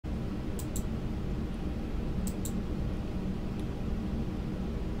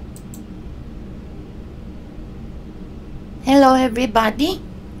Hello everybody.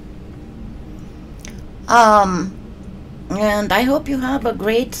 Um and I hope you have a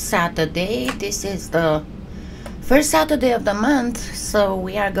great Saturday. This is the first Saturday of the month, so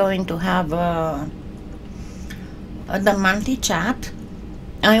we are going to have the monthly chat.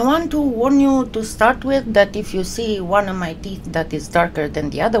 I want to warn you to start with that if you see one of my teeth that is darker than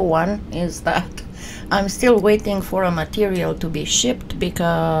the other one, is that I'm still waiting for a material to be shipped,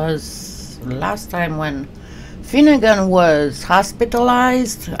 because last time when Finnegan was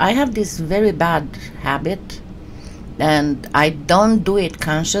hospitalized, I have this very bad habit, and I don't do it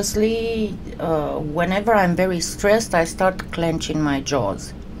consciously. Whenever I'm very stressed, I start clenching my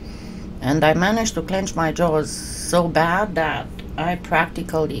jaws. And I managed to clench my jaws so bad that I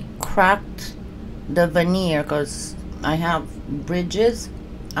practically cracked the veneer, because I have bridges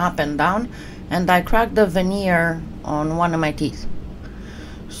up and down, and I cracked the veneer on one of my teeth.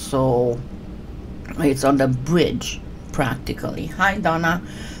 So it's on the bridge practically. Hi Donna.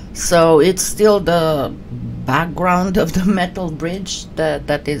 So it's still the background of the metal bridge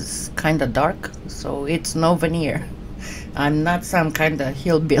that is kind of dark, so it's no veneer. I'm not some kind of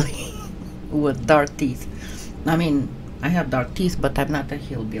hillbilly with dark teeth. I mean, I have dark teeth, but I'm not a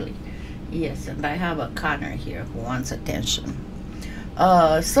hillbilly. Yes, and I have a Connor here who wants attention.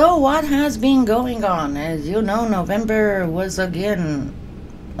 So what has been going on? As you know, November was again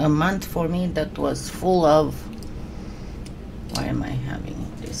a month for me that was full of, why am I having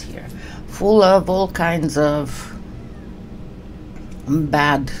this here, full of all kinds of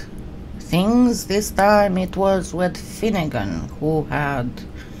bad things. This time it was with Finnegan, who had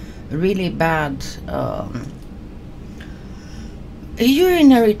really bad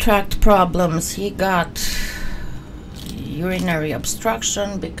urinary tract problems. He got urinary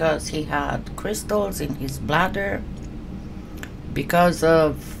obstruction because he had crystals in his bladder, because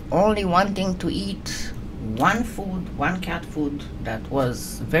of only wanting to eat one cat food that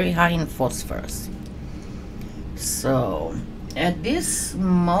was very high in phosphorus. So at this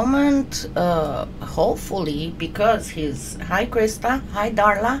moment, hopefully, because he's, hi Krista, hi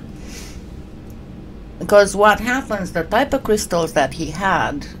Darla, because what happens, the type of crystals that he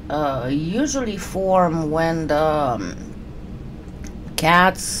had usually form when the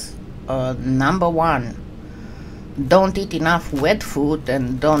cats, number one, don't eat enough wet food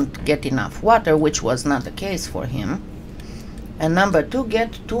and don't get enough water, which was not the case for him, and number two,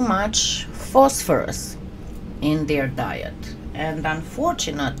 get too much phosphorus in their diet. And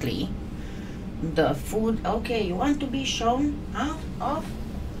unfortunately, the food, okay, you want to be shown off?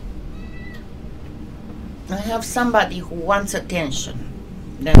 I have somebody who wants attention,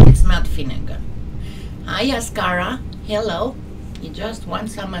 that it's not Finnegan. Hi Ascara, hello. You just want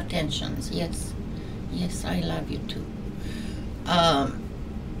some attentions. Yes, I love you too.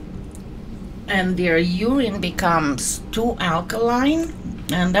 And their urine becomes too alkaline,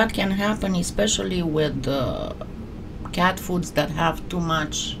 and that can happen especially with cat foods that have too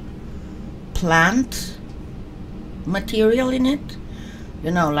much plant material in it,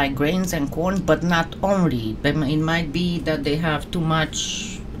 you know, like grains and corn, but not only. It might be that they have too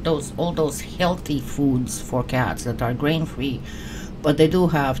much all those healthy foods for cats that are grain free, but they do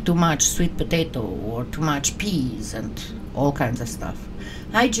have too much sweet potato or too much peas and all kinds of stuff.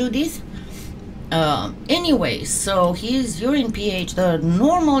 Hi Judith. Anyway, so his urine pH, the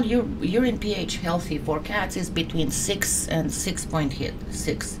normal urine pH healthy for cats is between 6 and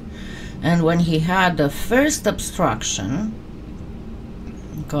 6.6. And when he had the first obstruction,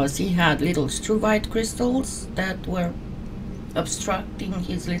 because he had little struvite crystals that were obstructing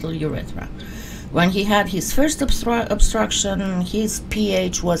his little urethra, when he had his first obstruction, his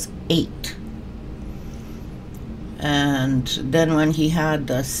pH was 8. And then when he had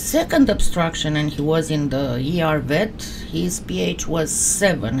the second obstruction and he was in the ER vet, his pH was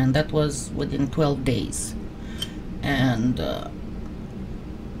 7, and that was within 12 days. And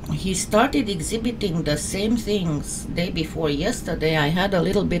he started exhibiting the same things day before yesterday. I had a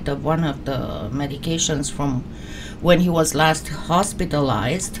little bit of one of the medications from when he was last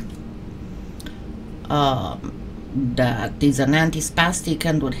hospitalized, that is an antispastic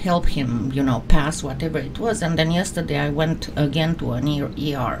and would help him, you know, pass whatever it was. And then yesterday I went again to an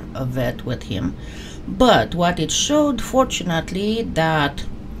ER, a vet, with him. But what it showed, fortunately, that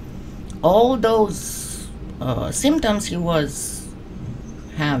all those symptoms he was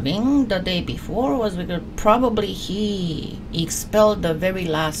having the day before was because probably he expelled the very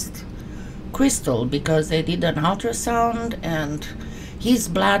last crystal, because they did an ultrasound and his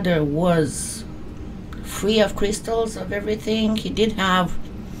bladder was free of crystals, of everything. He did have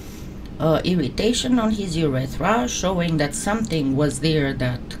irritation on his urethra, showing that something was there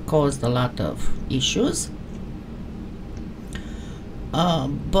that caused a lot of issues.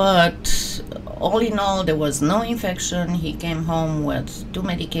 But all in all, there was no infection. He came home with 2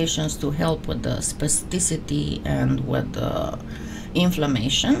 medications to help with the spasticity and with the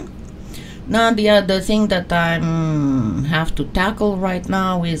inflammation. Now the other thing that I have to tackle right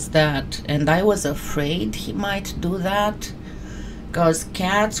now is that, and I was afraid he might do that, because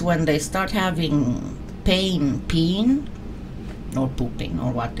cats, when they start having pain peeing or pooping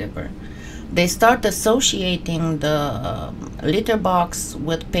or whatever, they start associating the litter box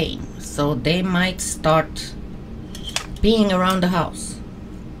with pain. So they might start peeing around the house.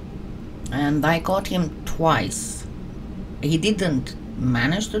 And I caught him twice. He didn't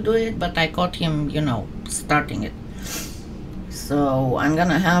manage to do it, but I caught him, you know, starting it. So I'm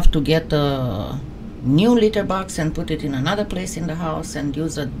gonna have to get a new litter box and put it in another place in the house and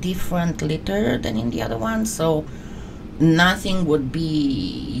use a different litter than in the other one, so nothing would be,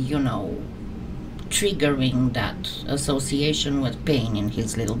 you know, triggering that association with pain in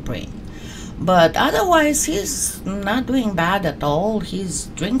his little brain. But otherwise, he's not doing bad at all. He's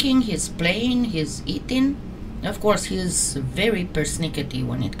drinking, he's playing, he's eating. Of course, he's very persnickety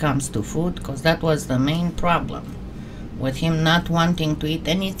when it comes to food, because that was the main problem with him, not wanting to eat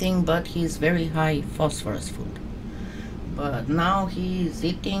anything but his very high phosphorus food. But now he's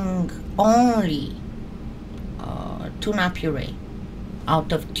eating only tuna puree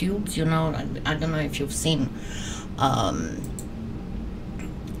out of tubes, you know. I don't know if you've seen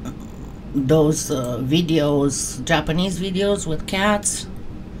those videos, Japanese videos with cats,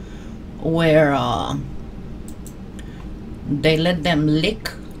 where they let them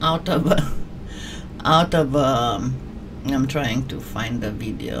lick out of I'm trying to find the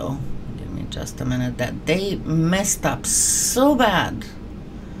video, give me just a minute, that they messed up so bad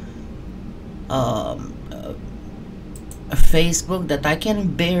Facebook that I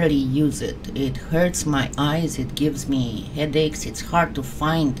can barely use it. It hurts my eyes, it gives me headaches, it's hard to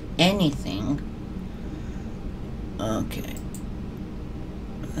find anything. Okay,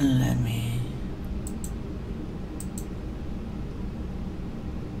 let me,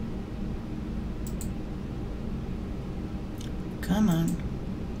 come on.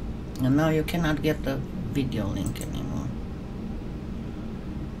 And now you cannot get the video link anymore.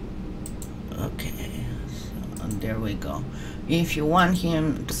 Okay, so there we go. If you want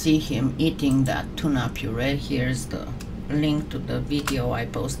him to see him eating that tuna puree, here's the link to the video I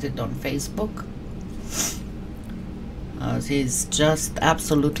posted on Facebook. He's just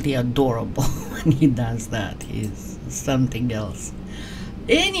absolutely adorable when he does that. He's something else.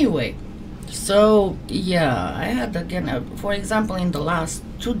 Anyway, so yeah, I had again, for example, in the last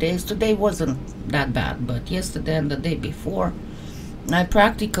 2 days, today wasn't that bad, but yesterday and the day before, I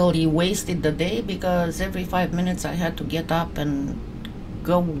practically wasted the day, because every 5 minutes I had to get up and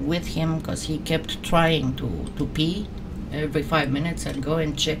go with him, because he kept trying to pee. Every 5 minutes I'd go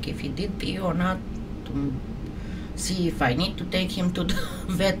and check if he did pee or not, to see if I need to take him to the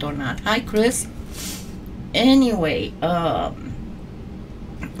vet or not. Hi, Chris. Anyway,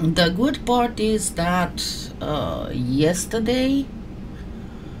 the good part is that yesterday,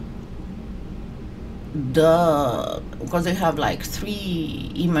 because they have like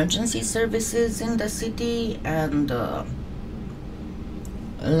 3 emergency services in the city, and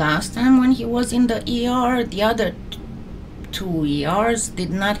last time when he was in the ER, the other 2 ERs did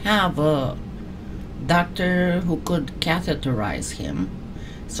not have a doctor who could catheterize him.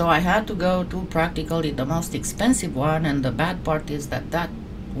 So I had to go to practically the most expensive one, and the bad part is that that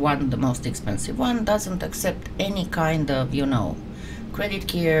one, the most expensive one, doesn't accept any kind of, you know, credit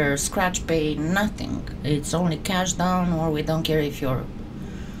care, scratch pay, nothing. It's only cash down, or we don't care if your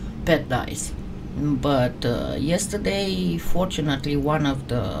pet dies. But yesterday, fortunately, one of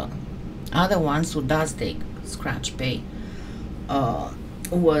the other ones who does take scratch pay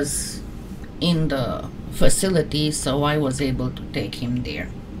was in the facility, so I was able to take him there.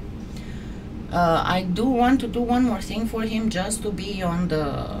 I do want to do one more thing for him, just to be on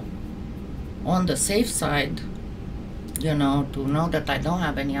the safe side, you know, to know that I don't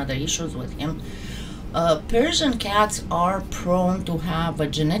have any other issues with him. Persian cats are prone to have a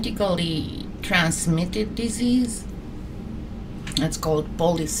genetically transmitted disease. It's called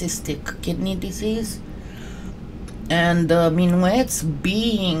polycystic kidney disease. And the minuets,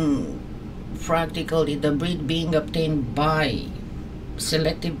 being practically the breed being obtained by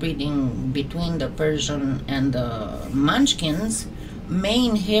selective breeding between the Persian and the Munchkins, may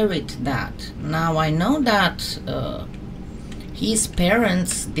inherit that. Now I know that his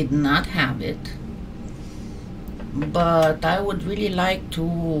parents did not have it, but I would really like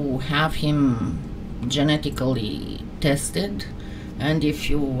to have him genetically tested And if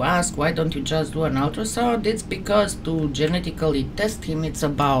you ask why don't you just do an ultrasound, it's because to genetically test him, it's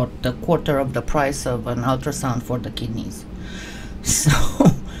about a quarter of the price of an ultrasound for the kidneys. So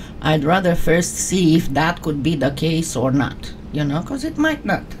I'd rather first see if that could be the case or not, you know, because it might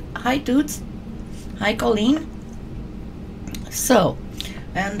not. Hi Toots. Hi Colleen. So,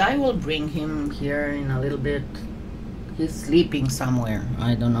 and I will bring him here in a little bit. He's sleeping somewhere.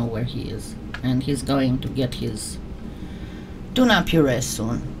 I don't know where he is. And he's going to get his tuna puree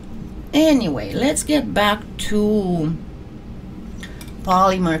soon. Anyway, let's get back to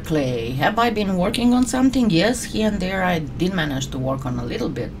polymer clay. Have I been working on something? Yes, here and there I did manage to work on a little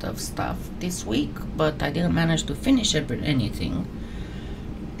bit of stuff this week, but I didn't manage to finish anything,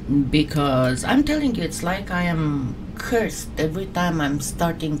 because I'm telling you, it's like I am cursed. Every time I'm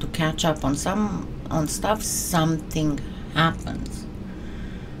starting to catch up on stuff, something happens.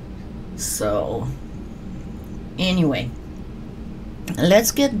 So anyway,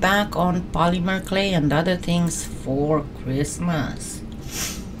 let's get back on polymer clay and other things for Christmas.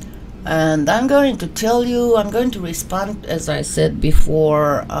 And I'm going to tell you, I'm going to respond, as I said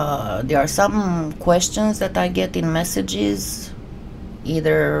before, there are some questions that I get in messages,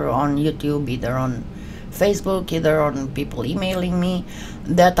 either on YouTube, either on Facebook, either on people emailing me,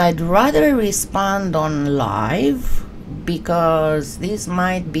 that I'd rather respond on live, because these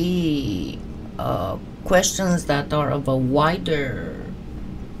might be questions that are of a wider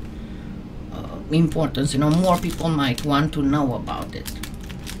importance, you know, more people might want to know about it.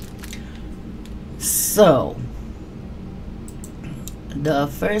 So the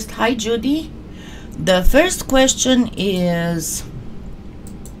first, hi Judy, the first question is,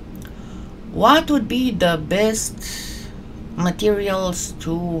 what would be the best materials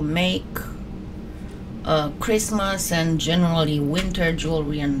to make Christmas and generally winter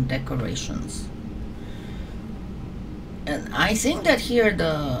jewelry and decorations? And I think that here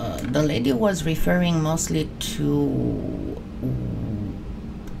the lady was referring mostly to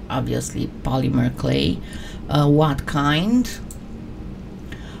obviously polymer clay, what kind,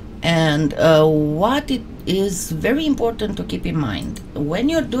 and what it is very important to keep in mind when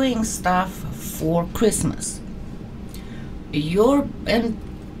you're doing stuff for Christmas. And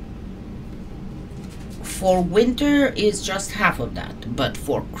for winter is just half of that, but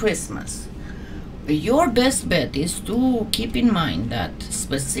for Christmas, your best bet is to keep in mind that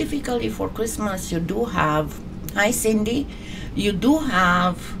specifically for Christmas you do have, hi Cindy, you do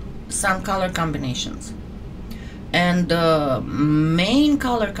have some color combinations, and the main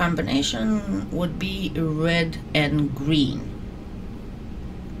color combination would be red and green.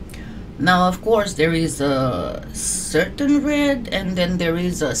 Now of course there is a certain red and then there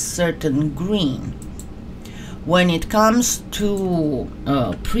is a certain green. When it comes to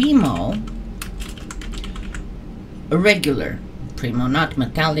Premo, regular Premo, not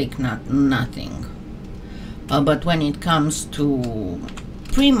metallic, not nothing, but when it comes to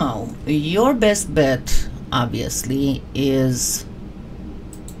Premo, your best bet obviously is,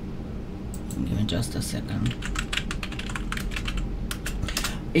 give me just a second,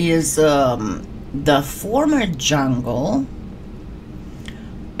 is the former jungle,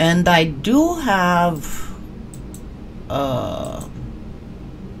 and I do have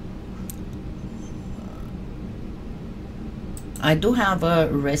a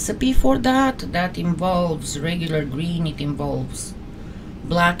recipe for that involves regular green, it involves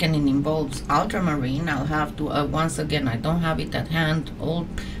black, and it involves ultramarine. I'll have to once again, I don't have it at hand.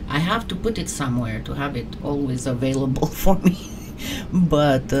 I have to put it somewhere to have it always available for me.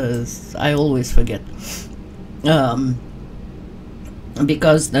 But I always forget,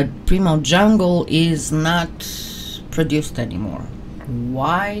 because the Premo jungle is not produced anymore.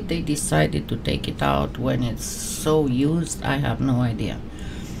 Why they decided to take it out when it's so used, I have no idea.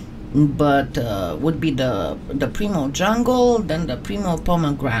 But would be the Premo jungle, then the Premo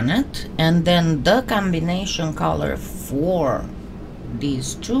pomegranate, and then the combination color for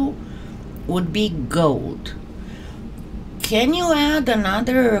these two would be gold. Can you add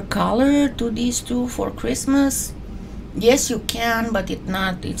another color to these two for Christmas? Yes, you can, but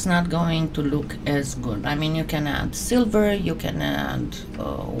it's not going to look as good. I mean, you can add silver, you can add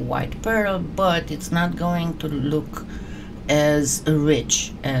white pearl, but it's not going to look as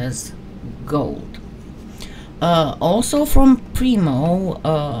rich as gold. Also from Premo,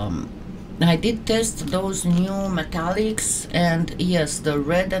 I did test those new metallics, and yes, the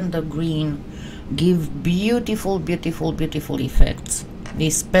red and the green give beautiful, beautiful, beautiful effects,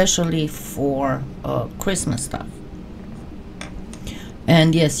 especially for Christmas stuff.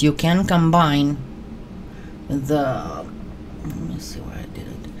 And yes, you can combine the, let me see where I did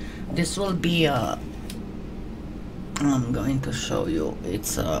it. This will be I'm going to show you.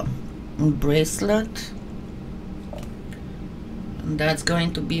 It's a bracelet. And that's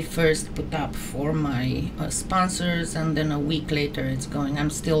going to be first put up for my sponsors, and then a week later it's going. I'm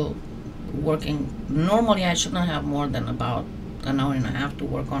still working. Normally I shouldn't have more than about an hour and a half to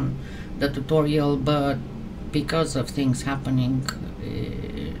work on the tutorial, but because of things happening,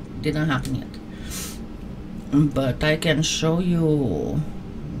 it didn't happen yet. But I can show you.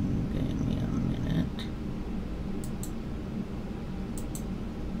 Give me a minute.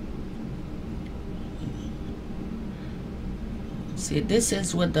 See, this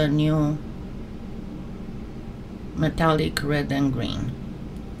is with the new metallic red and green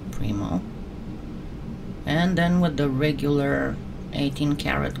Premo, and then with the regular 18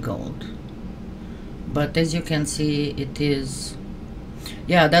 karat gold. But as you can see, it is,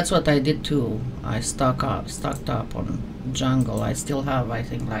 yeah, that's what I did too. I stocked up on jungle. I still have, I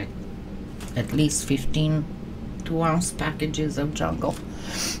think, like at least 15 2-ounce packages of jungle.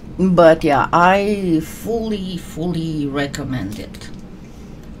 But yeah, I fully recommend it.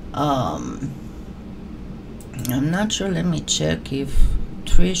 I'm not sure. Let me check if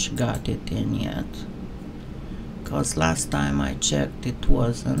Trish got it in yet, because last time I checked it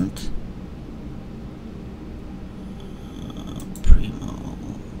wasn't. Premo.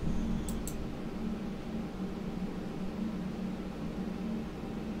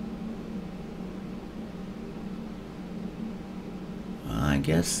 I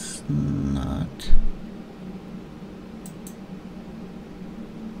guess not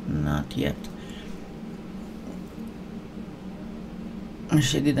yet.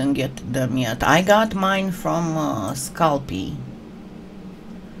 She didn't get them yet. I got mine from Scalpy.com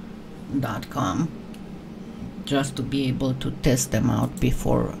just to be able to test them out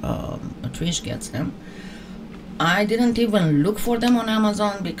before Trish gets them. I didn't even look for them on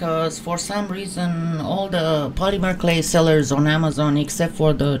Amazon because for some reason all the polymer clay sellers on Amazon, except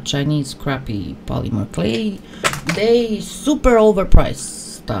for the Chinese crappy polymer clay, they super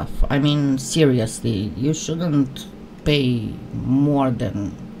overpriced stuff. I mean, seriously, you shouldn't pay more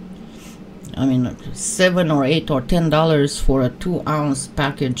than, I mean, $7 or $8 or $10 for a 2-ounce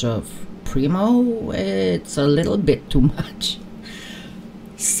package of Premo. It's a little bit too much.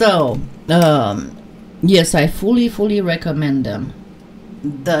 So yes, I fully recommend them.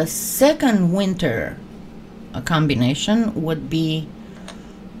 The second winter combination would be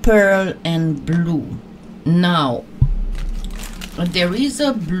pearl and blue. Now there is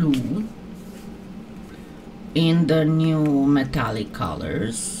a blue in the new metallic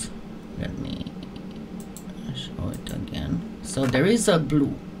colors. Let me show it again. So there is a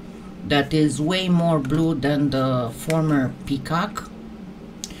blue that is way more blue than the former peacock.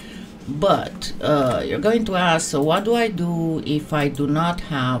 But you're going to ask, so what do I do if I do not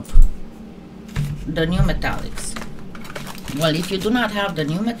have the new metallics? Well, if you do not have the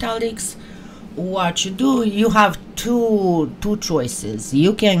new metallics, what you do, you have two choices.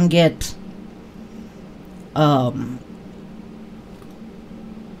 You can get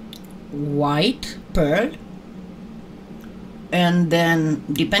white pearl, and then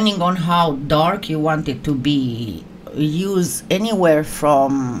depending on how dark you want it to be, use anywhere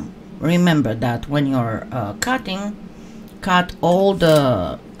from, remember that when you're cutting, cut all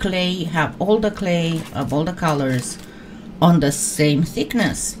the clay, have all the clay of all the colors on the same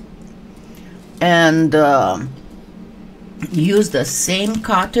thickness, and use the same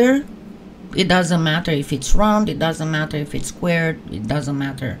cutter. It doesn't matter if it's round, it doesn't matter if it's squared, it doesn't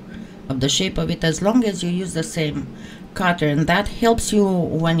matter of the shape of it, as long as you use the same cutter. And that helps you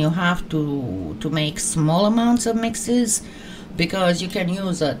when you have to make small amounts of mixes, because you can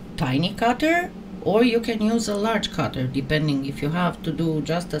use a tiny cutter or you can use a large cutter, depending. If you have to do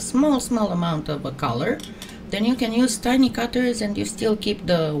just a small amount of a color, then you can use tiny cutters and you still keep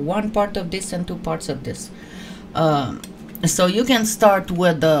the 1 part of this and 2 parts of this. So you can start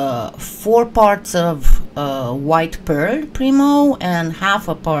with 4 parts of white pearl Premo and half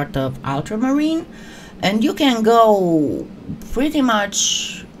a part of ultramarine, and you can go pretty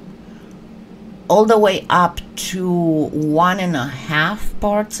much all the way up to 1.5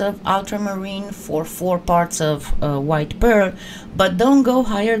 parts of ultramarine for 4 parts of white pearl, but don't go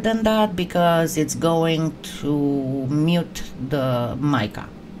higher than that because it's going to mute the mica,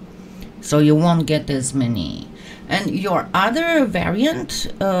 so you won't get as many. And your other variant,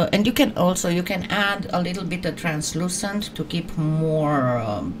 and you can add a little bit of translucent to keep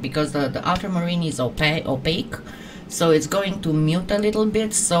more, because the ultramarine is opaque, so it's going to mute a little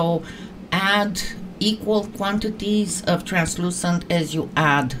bit. So add equal quantities of translucent as you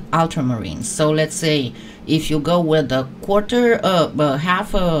add ultramarine. So let's say if you go with a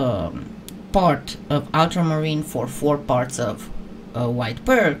half a part of ultramarine for 4 parts of white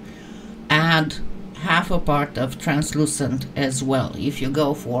pearl, add half a part of translucent as well. If you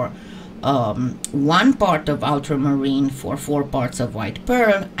go for 1 part of ultramarine for 4 parts of white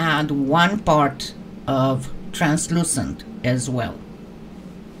pearl, add 1 part of translucent as well.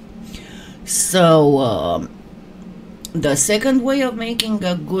 So the second way of making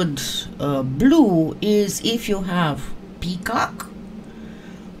a good blue is if you have peacock,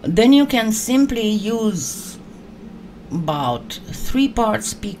 then you can simply use about 3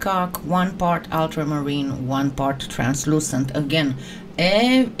 parts peacock, 1 part ultramarine, 1 part translucent. Again,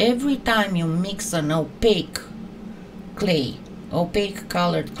 every time you mix an opaque clay, opaque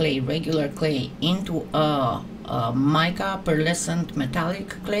colored clay, regular clay, into a mica pearlescent metallic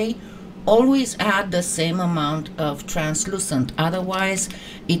clay, always add the same amount of translucent, otherwise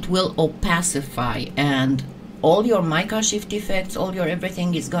it will opacify and all your mica shift effects, all your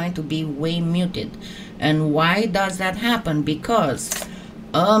everything is going to be way muted. And why does that happen? Because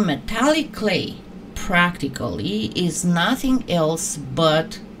a metallic clay practically is nothing else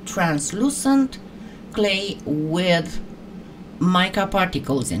but translucent clay with mica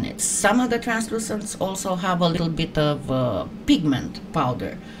particles in it. Some of the translucents also have a little bit of pigment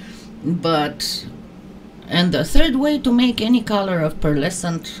powder. And the third way to make any color of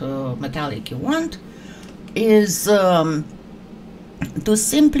pearlescent metallic you want is to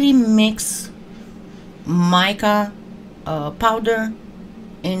simply mix mica powder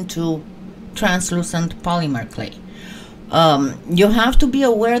into translucent polymer clay. You have to be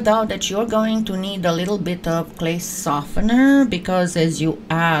aware though that you're going to need a little bit of clay softener, because as you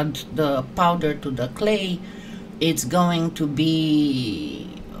add the powder to the clay, it's going to be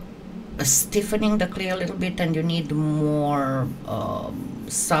stiffening the clay a little bit, and you need more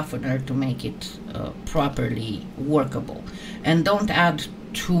softener to make it properly workable. And don't add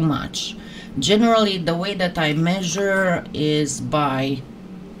too much. Generally, the way that I measure is by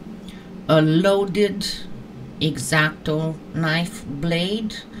a loaded X-Acto knife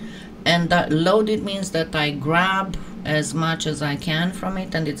blade, and that loaded means that I grab as much as I can from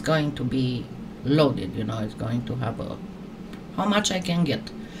it, and it's going to be loaded, you know, it's going to have a how much I can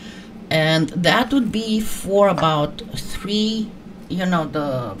get. And that would be for about 3, you know,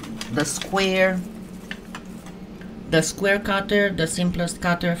 the square cutter, the simplest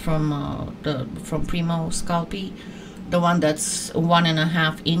cutter from Premo Sculpey, the one that's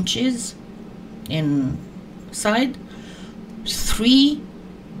 1.5 inches in side, 3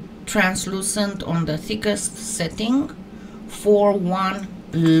 translucent on the thickest setting for 1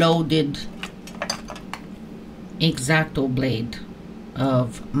 loaded X-Acto blade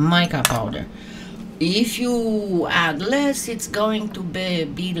of mica powder. If you add less, it's going to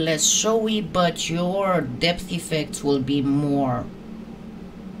be less showy, but your depth effects will be more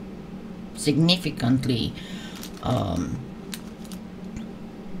significantly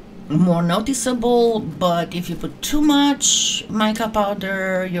more noticeable. But if you put too much mica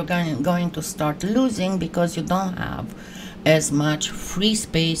powder, you're going to start losing, because you don't have as much free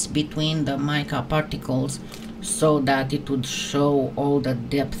space between the mica particles so that it would show all the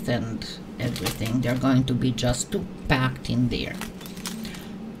depth and everything. They're going to be just too packed in there.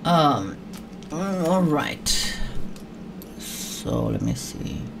 All right, so let me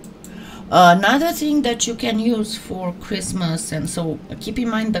see. Another thing that you can use for Christmas, and so keep in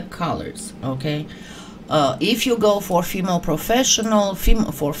mind the colors, okay? If you go for Fimo Professional,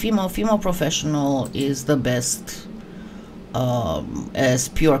 Fimo Professional is the best as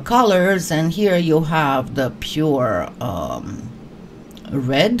pure colors, and here you have the pure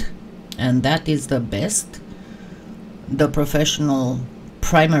red, and that is the best, the professional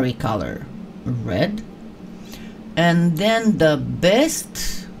primary color red. And then the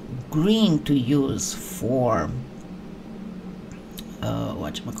best green to use for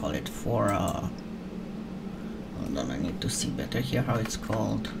whatchamacallit, for hold on, I need to see better here how it's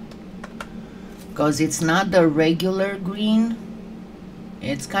called, because it's not the regular green,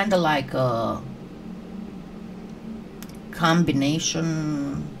 it's kind of like a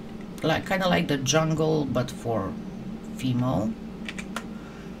combination, like kind of like the jungle but for Fimo,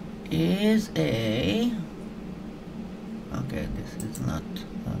 is a, okay, this is not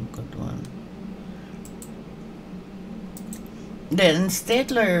a good one. Then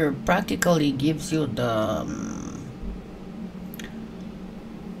Staedtler practically gives you the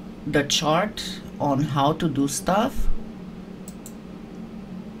chart on how to do stuff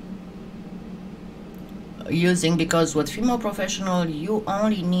using, because with Fimo Professional you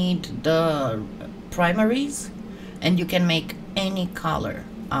only need the primaries and you can make any color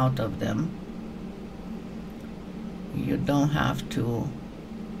out of them. You don't have to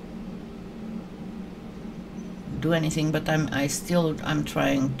do anything, but I'm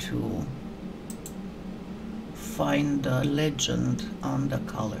trying to find the legend on the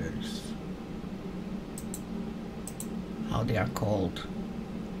colors, how they are called.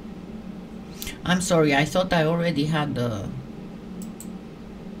 I'm sorry, I thought I already had the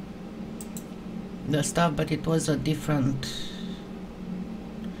stuff, but it was a different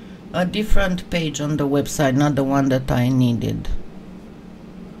page on the website, not the one that I needed.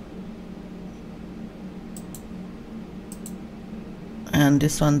 And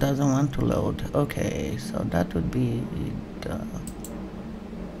this one doesn't want to load. Okay, so that would be the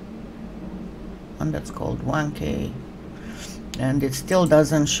one that's called 1K, and it still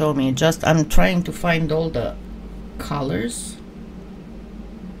doesn't show me. Just I'm trying to find all the colors.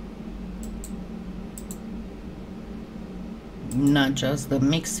 Not just the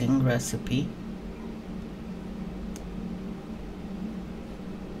mixing recipe.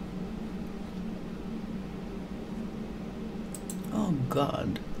 Oh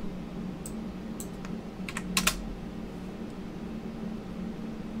God.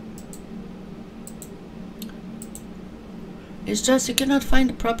 It's just you cannot find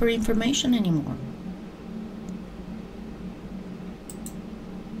the proper information anymore.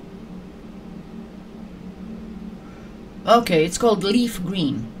 Okay, it's called leaf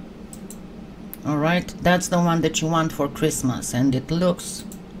green. All right, that's the one that you want for Christmas, and it looks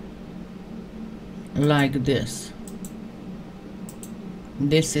like this.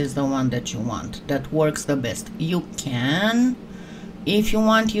 This is the one that you want, that works the best. You can, if you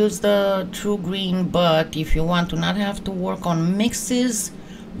want, use the true green, but if you want to not have to work on mixes,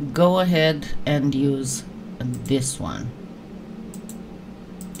 go ahead and use this one.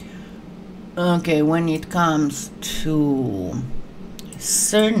 Okay, when it comes to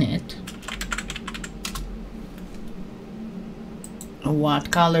Cernit,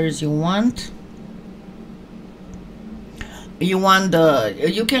 what colors you want? You want the,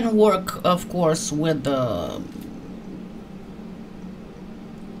 you can work of course with the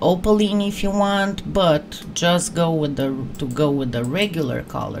opaline if you want, but just go with the regular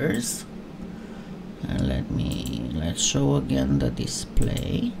colors. And let's show again the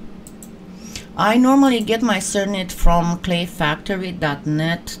display. I normally get my Cernit from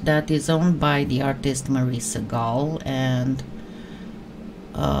clayfactory.net, that is owned by the artist Marie Segal, and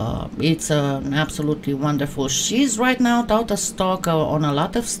it's an absolutely wonderful. She's right now out of stock on a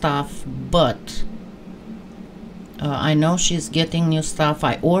lot of stuff, but I know she's getting new stuff.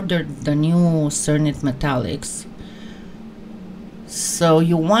 I ordered the new Cernit metallics. So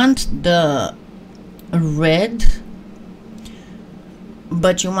you want the red,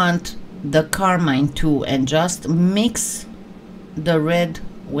 but you want the carmine too, and just mix the red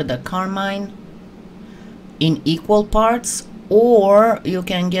with the carmine in equal parts, or you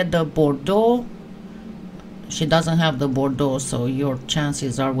can get the Bordeaux. She doesn't have the Bordeaux, so your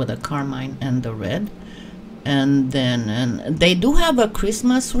chances are with the carmine and the red. And then, and they do have a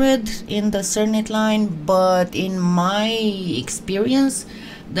Christmas red in the Cernit line, but in my experience,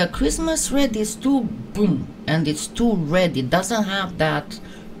 the Christmas red is too boom, and it's too red. It doesn't have that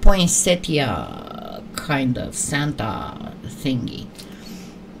poinsettia kind of Santa thingy.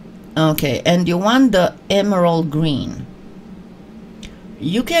 Okay, and you want the emerald green.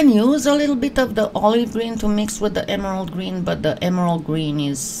 You can use a little bit of the olive green to mix with the emerald green, but the emerald green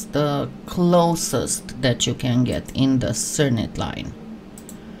is the closest that you can get in the Cernit line.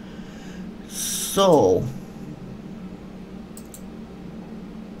 So,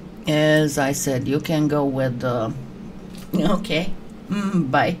 as I said, you can go with the, okay,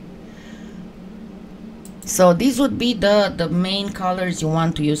 bye. So these would be the main colors you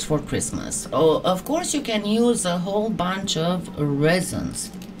want to use for Christmas. Oh, of course you can use a whole bunch of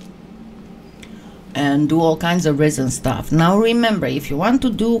resins and do all kinds of resin stuff. Now remember, if you want to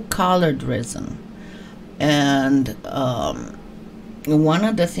do colored resin, and one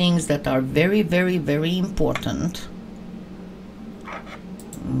of the things that are very, very, very important,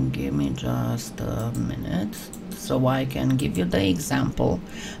 give me just a minute so I can give you the example,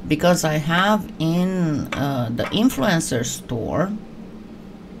 because I have in the influencer store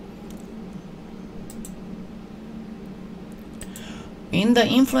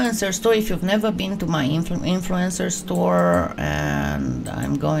if you've never been to my influencer store, and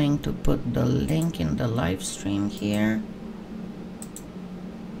I'm going to put the link in the live stream here.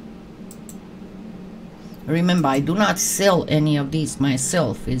 Remember, I do not sell any of these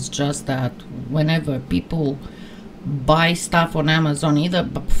myself. It's just that whenever people buy stuff on Amazon, either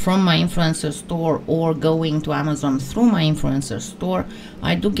from my influencer store or going to Amazon through my influencer store,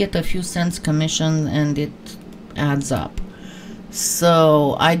 I do get a few cents commission, and it adds up.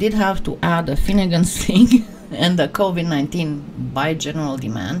 So I did have to add a Finnegan's thing and the COVID-19 by general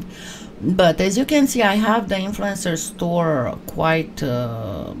demand. But as you can see, I have the influencer store quite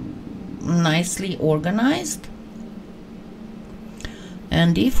nicely organized.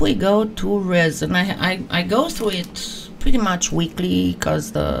 And if we go to resin, I go through it pretty much weekly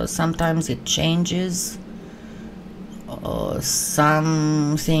because sometimes it changes.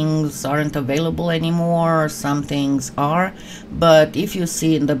 Some things aren't available anymore, some things are. But if you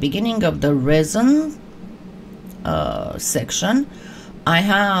see in the beginning of the resin section, I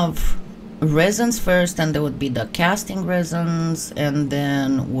have resins first, and there would be the casting resins, and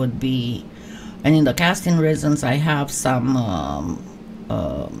then would be, and in the casting resins I have some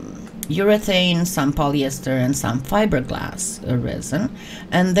urethane, some polyester, and some fiberglass resin.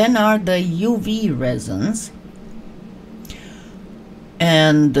 And then are the UV resins,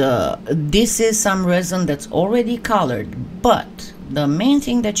 and this is some resin that's already colored. But the main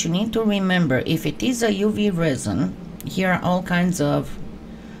thing that you need to remember, if it is a UV resin, here are all kinds of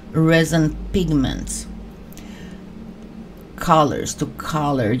resin pigments, colors to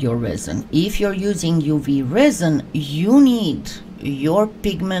color your resin. If you're using UV resin, you need your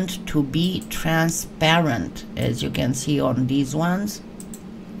pigment to be transparent. As you can see on these ones,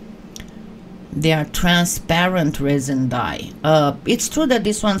 they are transparent resin dye. It's true that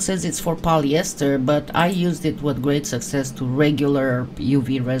this one says it's for polyester, but I used it with great success to regular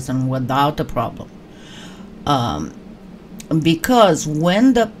UV resin without a problem. Because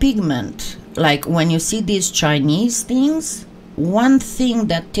when the pigment, like when you see these Chinese things, one thing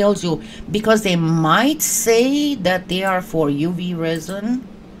that tells you, because they might say that they are for UV resin,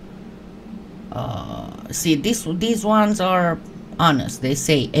 see these ones are honest, they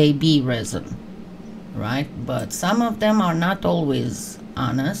say AB resin, right? But some of them are not always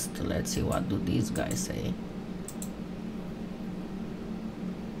honest. Let's see, what do these guys say?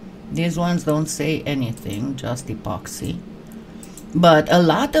 These ones don't say anything, just epoxy. But a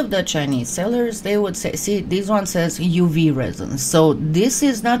lot of the Chinese sellers, they would say, see, this one says UV resin. So this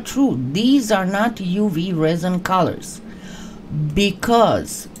is not true. These are not UV resin colors,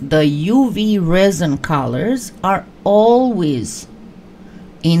 because the UV resin colors are always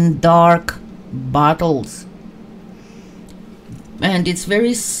in dark bottles. And it's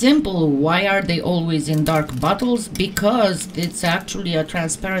very simple. Why are they always in dark bottles? Because it's actually a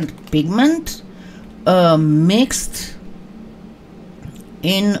transparent pigment mixed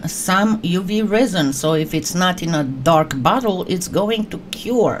in some UV resin. So if it's not in a dark bottle, it's going to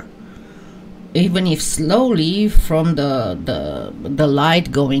cure, even if slowly from the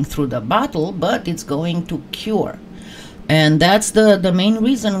light going through the bottle, but it's going to cure. And that's the main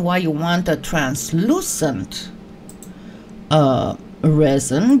reason why you want a translucent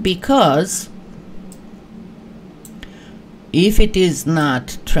resin, because if it is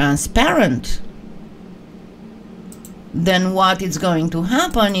not transparent, then what is going to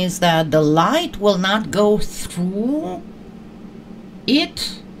happen is that the light will not go through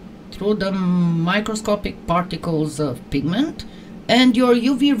it, through the microscopic particles of pigment, and your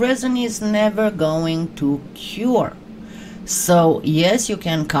UV resin is never going to cure. So yes, you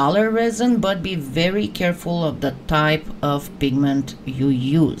can color resin, but be very careful of the type of pigment you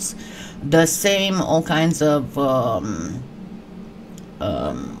use. The same, all kinds of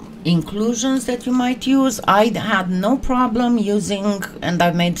inclusions that you might use. I had no problem using, and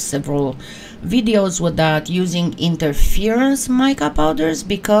I've made several videos with that, using interference mica powders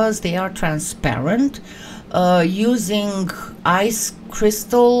because they are transparent. Using ice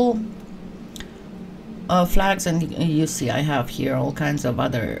crystal flags, and you see I have here all kinds of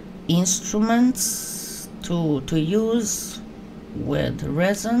other instruments to use with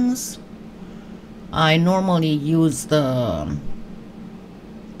resins. I normally use the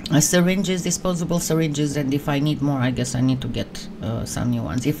syringes, disposable syringes, and if I need more, I guess I need to get some new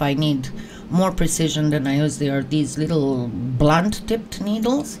ones. If I need more precision, then I use these little blunt tipped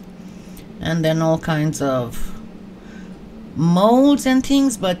needles, and then all kinds of molds and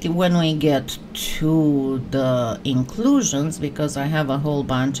things. But when we get to the inclusions, because I have a whole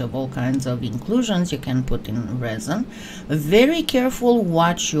bunch of all kinds of inclusions you can put in resin, very careful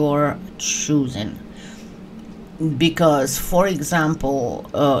what you're choosing. Because, for example,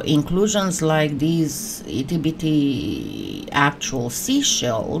 inclusions like these itty bitty actual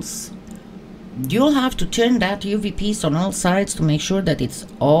seashells, you'll have to turn that UV piece on all sides to make sure that it's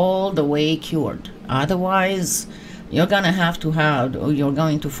all the way cured. Otherwise, you're going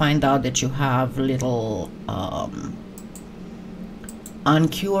to find out that you have little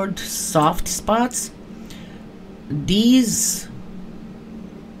uncured soft spots. These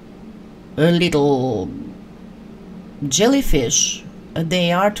little jellyfish,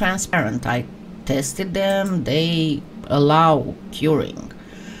 they are transparent. I tested them, they allow curing.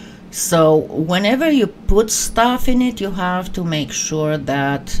 So whenever you put stuff in it, you have to make sure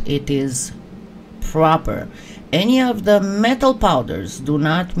that it is proper. Any of the metal powders, do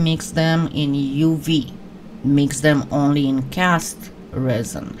not mix them in UV. Mix them only in cast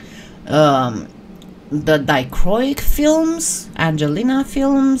resin. The dichroic films, Angelina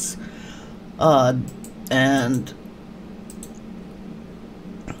films, and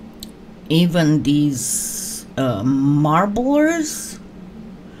even these marblers,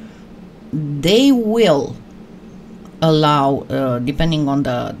 they will allow, depending on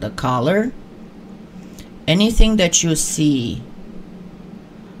the color, anything that you see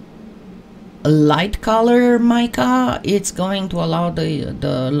a light color mica, it's going to allow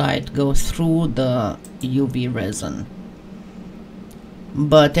the light go through the UV resin.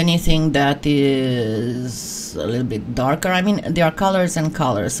 But anything that is a little bit darker, I mean, there are colors and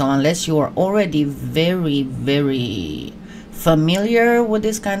colors, so unless you are already very familiar with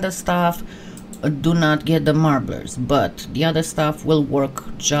this kind of stuff, do not get the marblers, but the other stuff will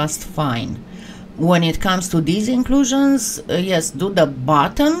work just fine. When it comes to these inclusions, yes, do the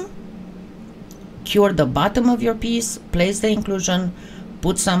bottom, cure the bottom of your piece, place the inclusion,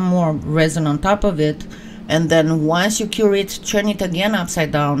 put some more resin on top of it, and then once you cure it, turn it again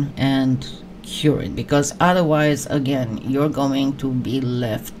upside down and cure it, because otherwise, again, you're going to be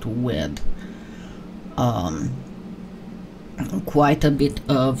left with quite a bit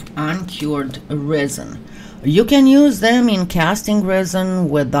of uncured resin. You can use them in casting resin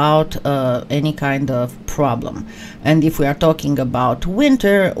without any kind of problem. And if we are talking about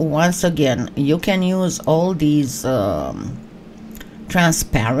winter, once again, you can use all these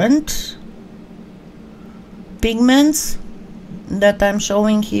transparent pigments that I'm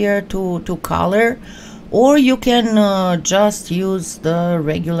showing here to color, or you can just use the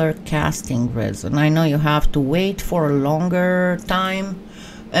regular casting resin. I know you have to wait for a longer time.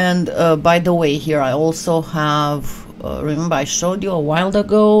 And by the way, here I also have, remember I showed you a while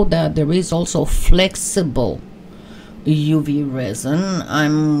ago that there is also flexible UV resin.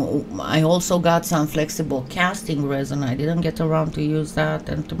 I also got some flexible casting resin. I didn't get around to use that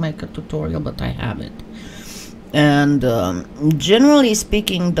and to make a tutorial, but I have it. And generally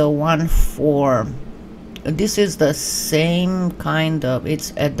speaking, the one for this is the same kind of,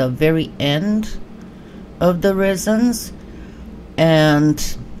 it's at the very end of the resins. And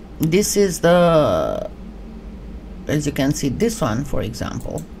this is the, as you can see, this one, for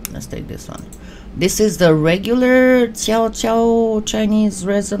example, let's take this one. This is the regular Qiao Chinese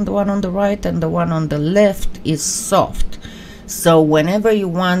resin, the one on the right, and the one on the left is soft. So whenever you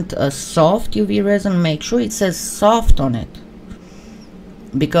want a soft UV resin, make sure it says soft on it,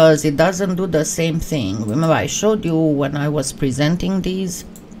 because it doesn't do the same thing. Remember I showed you when I was presenting these,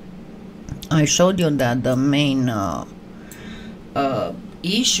 I showed you that the main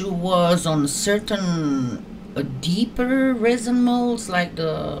issue was on certain deeper resin molds, like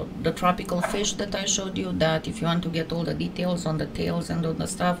the tropical fish that I showed you, that if you want to get all the details on the tails and all the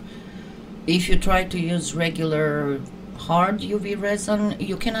stuff, if you try to use regular hard UV resin,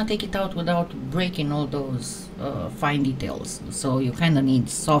 you cannot take it out without breaking all those fine details. So you kind of need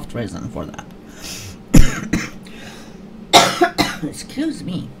soft resin for that. Excuse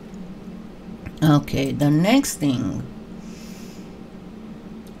me. Okay, the next thing,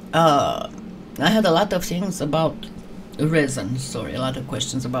 I had a lot of things about resin, sorry, a lot of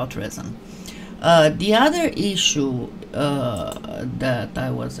questions about resin. The other issue that I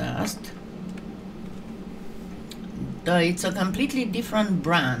was asked, it's a completely different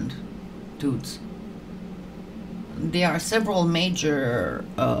brand, dudes. There are several major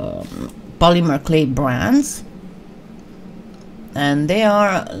polymer clay brands, and they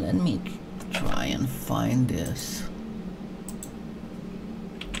are, let me try and find this.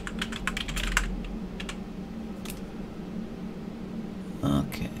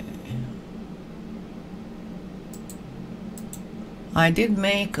 Okay, I did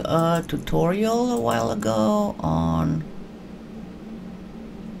make a tutorial a while ago on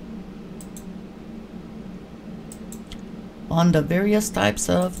the various types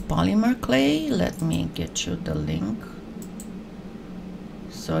of polymer clay. Let me get you the link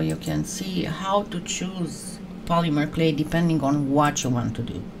so you can see how to choose polymer clay depending on what you want to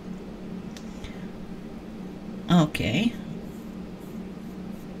do. Okay.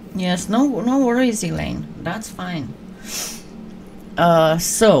 Yes, no worries, Elaine. That's fine.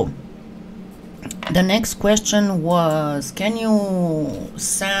 So the next question was, can you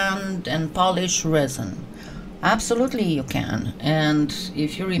sand and polish resin? Absolutely you can. And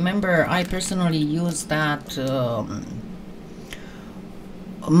if you remember, I personally use that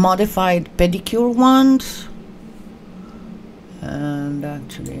modified pedicure wand. And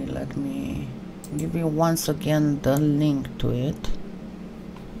actually, let me give you once again the link to it,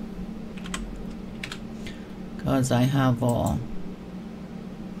 because I have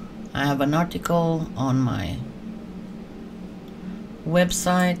an article on my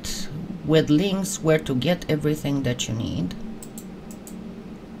website with links where to get everything that you need,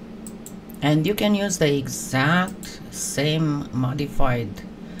 and you can use the exact same modified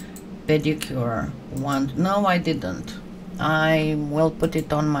pedicure wand. No, I didn't. I will put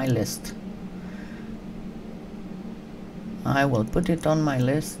it on my list. I will put it on my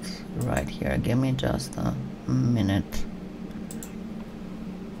list right here. Give me just a minute.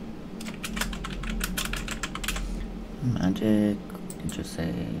 Magic, did you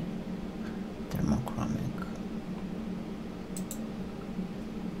say thermochromic?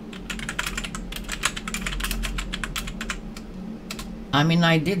 I mean,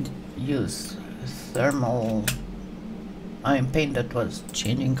 I did use thermal paint that was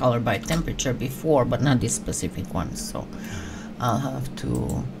changing color by temperature before, but not this specific one, so I'll have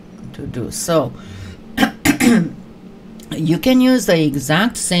to do so. You can use the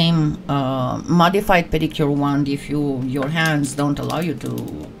exact same modified pedicure wand if your hands don't allow you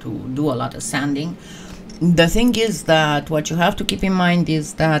to do a lot of sanding. The thing is that what you have to keep in mind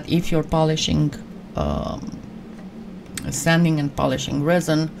is that if you're polishing, sanding and polishing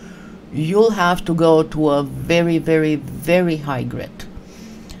resin, you'll have to go to a very, very, very high grit.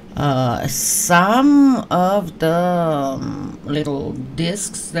 Some of the little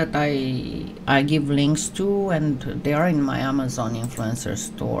discs that I give links to, and they are in my Amazon influencer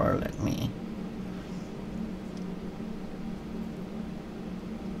store. Let me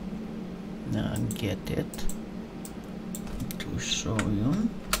get it to show you.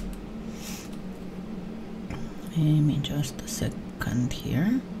 Give me just a second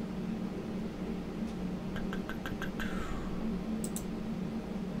here.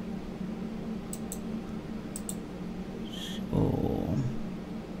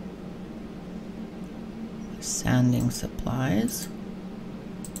 Sanding supplies.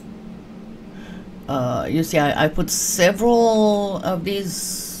 You see, I put several of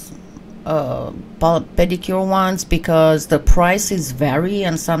these pedicure ones because the prices vary,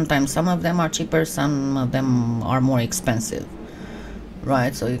 and sometimes some of them are cheaper, some of them are more expensive,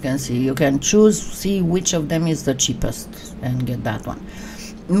 right? So you can see, you can choose, see which of them is the cheapest and get that one.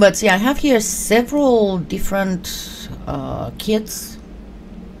 But see, I have here several different kits,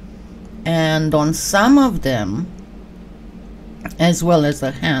 and on some of them, as well as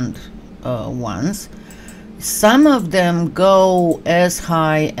the hand ones, some of them go as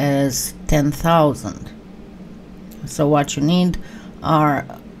high as 10,000. So what you need are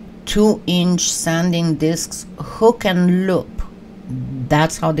 2-inch sanding discs, hook and loop.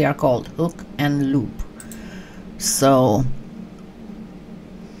 That's how they are called, hook and loop. So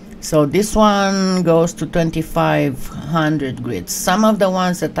this one goes to 2500 grits. Some of the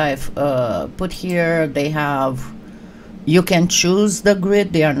ones that I've put here, they have, you can choose the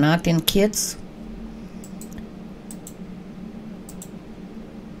grit, they are not in kits.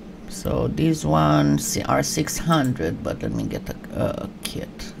 So these ones are 600, but let me get a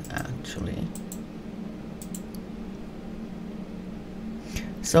kit actually.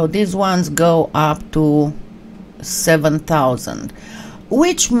 So these ones go up to 7,000.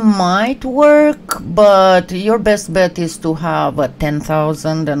 Which might work, but your best bet is to have a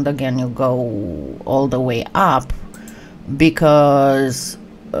 10,000, and again you go all the way up, because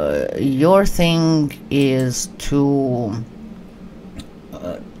your thing is to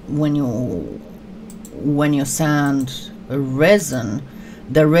when you sand resin,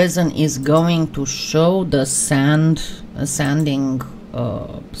 the resin is going to show the sanding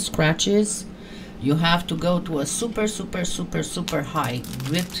scratches. You have to go to a super high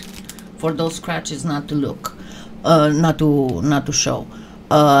grit for those scratches not to look, not to show.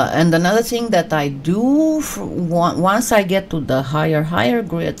 And another thing that I do once I get to the higher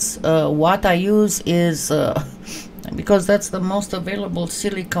grits, what I use is because that's the most available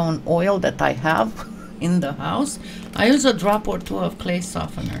silicone oil that I have in the house, I use a drop or two of clay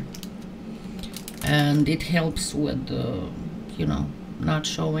softener, and it helps with you know, not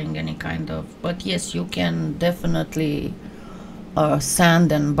showing any kind of, but yes, you can definitely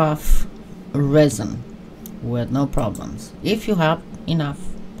sand and buff resin with no problems if you have enough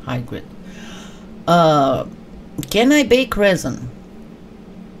high grit. Can I bake resin?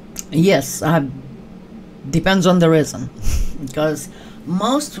 Yes, depends on the resin because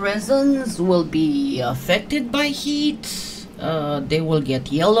Most resins will be affected by heat. They will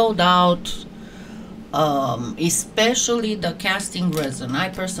get yellowed out, especially the casting resin. I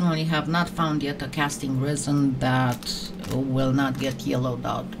personally have not found yet a casting resin that will not get yellowed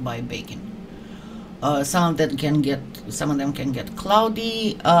out by baking. Some of them can get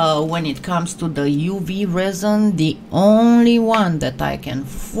cloudy. When it comes to the UV resin, the only one that I can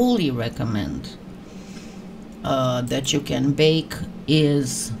fully recommend that you can bake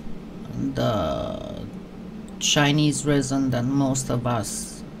is the Chinese resin that most of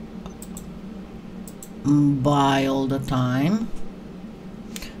us buy all the time,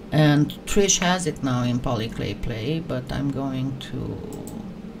 and Trish has it now in PolyClay Play, but I'm going to,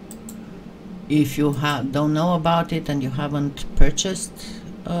 if you don't know about it and you haven't purchased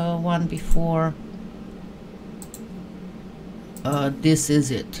one before, this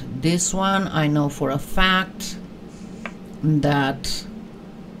is it. This one I know for a fact that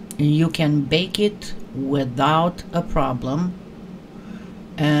you can bake it without a problem,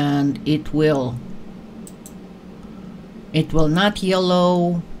 and it will not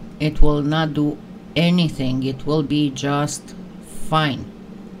yellow, it will not do anything, it will be just fine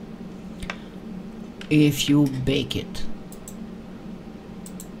if you bake it.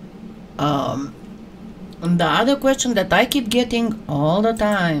 The other question that I keep getting all the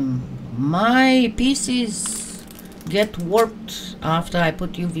time, my pieces get warped after I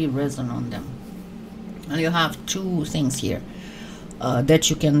put UV resin on them. And you have two things here that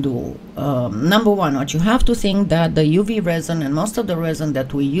you can do. Number one, what you have to think that the UV resin and most of the resin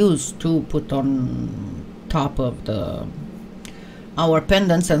that we use to put on top of our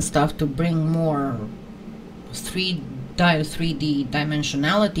pendants and stuff to bring more 3D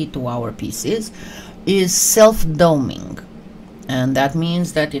dimensionality to our pieces is self-doming, and that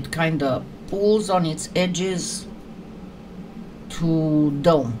means that it kind of pulls on its edges to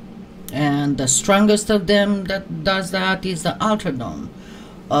dome, and the strongest of them that does that is the Ultra Dome.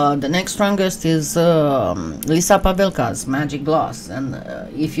 The next strongest is Lisa Pavelka's Magic Gloss, and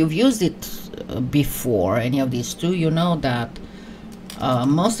if you've used it before, any of these two, you know that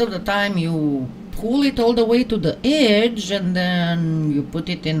most of the time you pull it all the way to the edge, and then you put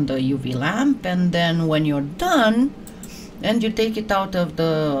it in the UV lamp, and then when you're done and you take it out of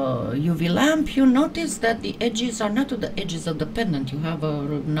the UV lamp, you notice that the edges are not to the edges of the pendant.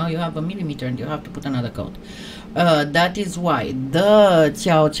 Now you have a millimeter and you have to put another coat. That is why the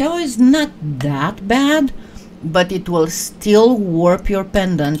Ciao Ciao is not that bad, but it will still warp your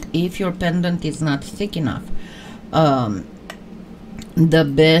pendant if your pendant is not thick enough. The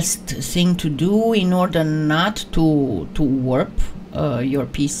best thing to do in order not to warp your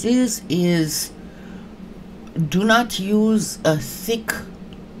pieces is do not use a thick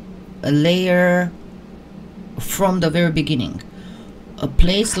layer from the very beginning.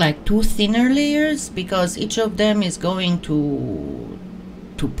 Place like two thinner layers, because each of them is going to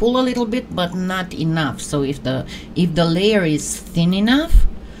pull a little bit, but not enough. So if the layer is thin enough,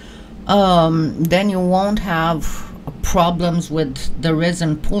 then you won't have problems with the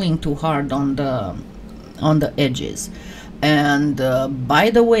resin pulling too hard on the edges. And by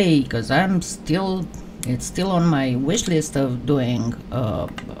the way, because it's still on my wish list of doing,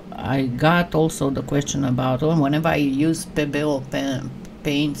 I got also the question about whenever I use PBO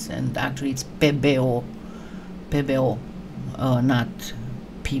paints, and actually it's PBO, not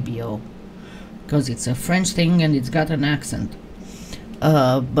PBO, because it's a French thing and it's got an accent.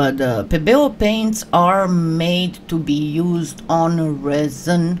 But PBO paints are made to be used on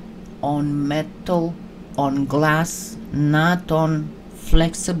resin, on metal, on glass, not on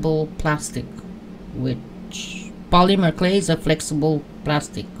flexible plastic, which polymer clay is a flexible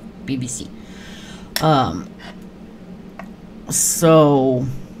plastic, PVC. So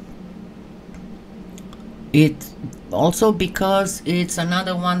it also, because it's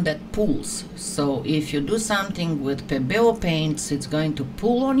another one that pulls, so if you do something with PBO paints, it's going to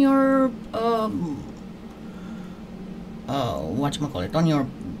pull on your whatchamacallit, on your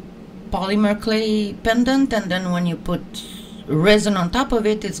polymer clay pendant, and then when you put resin on top of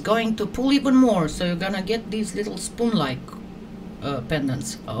it, it's going to pull even more, so you're gonna get these little spoon-like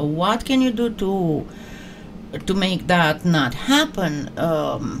pendants. What can you do to make that not happen?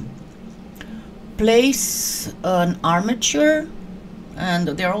 Place an armature, and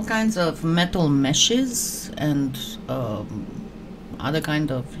there are all kinds of metal meshes and other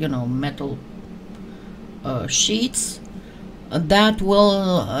kind of metal sheets that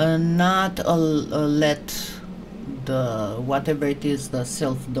will not let the whatever it is, the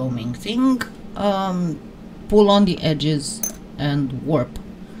self-doming thing, pull on the edges and warp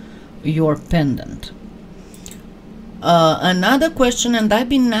your pendant. Another question, and I've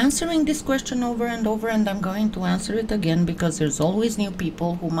been answering this question over and over, and I'm going to answer it again because there's always new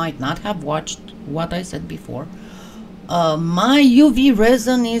people who might not have watched what I said before. My UV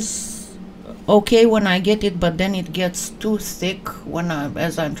resin is okay when I get it, but then it gets too thick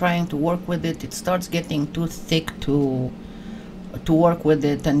as I'm trying to work with it. It starts getting too thick to work with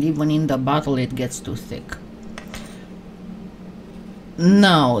it, and even in the bottle it gets too thick.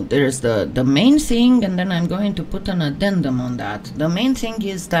 Now there's the main thing, and then I'm going to put an addendum on that. The main thing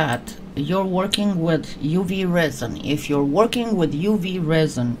is that you're working with UV resin. If you're working with UV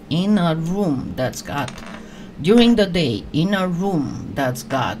resin in a room that's got, during the day, in a room that's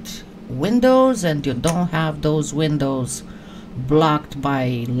got windows, and you don't have those windows blocked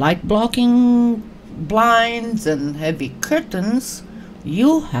by light blocking blinds and heavy curtains,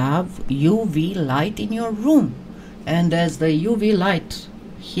 you have UV light in your room. And as the UV light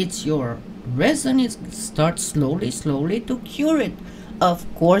hits your resin, it starts slowly to cure it.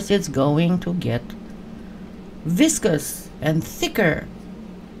 Of course, it's going to get viscous and thicker,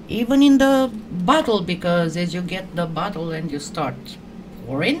 even in the bottle, because as you get the bottle and you start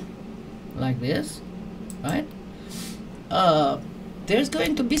pouring like this, right, there's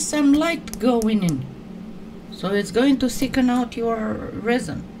going to be some light going in, so it's going to thicken out your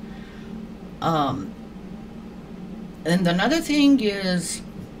resin. And another thing is,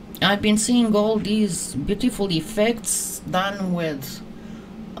 I've been seeing all these beautiful effects done with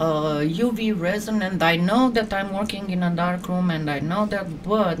UV resin, and I know that I'm working in a dark room, and I know that,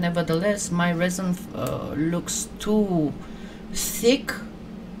 but nevertheless my resin looks too thick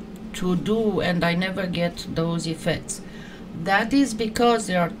to do, and I never get those effects. That is because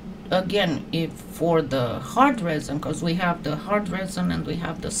there are, again, if for the hard resin, because we have the hard resin and we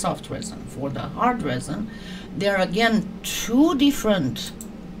have the soft resin. For the hard resin, there are again two different,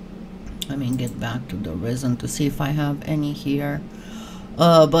 let me get back to the resin to see if I have any here,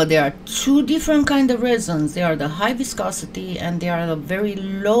 but there are two different kind of resins. They are the high viscosity and they are the very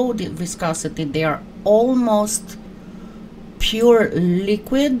low viscosity. They are almost pure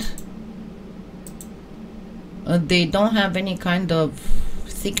liquid. They don't have any kind of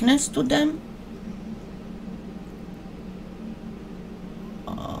thickness to them.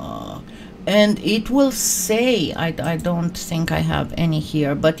 And it will say, I don't think I have any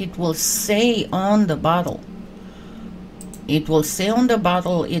here, but it will say on the bottle. It will say on the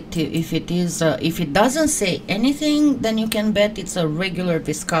bottle, if it doesn't say anything, then you can bet it's a regular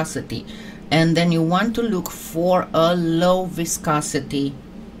viscosity. And then you want to look for a low viscosity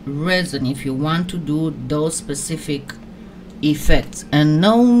resin if you want to do those specific effects. And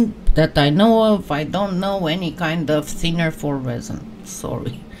know that I know of, I don't know any kind of thinner for resin.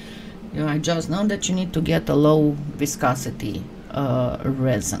 Sorry. You know, I just know that you need to get a low viscosity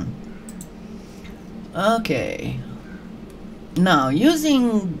resin. Okay. Now,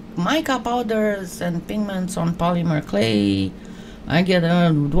 using mica powders and pigments on polymer clay, I get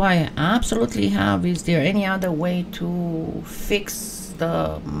do I absolutely have, is there any other way to fix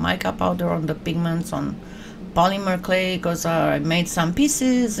the mica powder on the pigments on polymer clay? Because I made some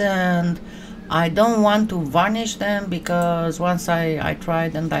pieces and I don't want to varnish them, because once I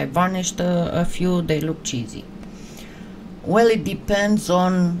tried and I varnished a few, they look cheesy. Well, it depends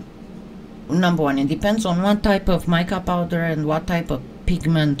on, number one, it depends on what type of mica powder and what type of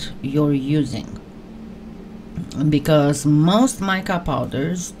pigment you're using. Because most mica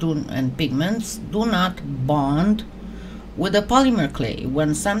powders and pigments do not bond with the polymer clay.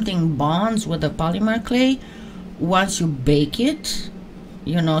 When something bonds with the polymer clay, once you bake it,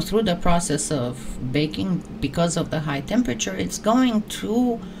 you know, through the process of baking, because of the high temperature, it's going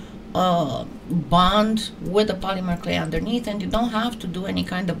to bond with the polymer clay underneath, and you don't have to do any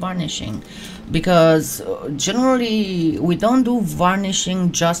kind of varnishing, because generally we don't do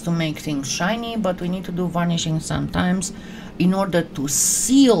varnishing just to make things shiny, but we need to do varnishing sometimes in order to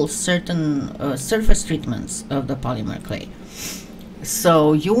seal certain surface treatments of the polymer clay.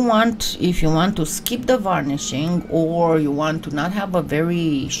 So you want, if you want to skip the varnishing, or you want to not have a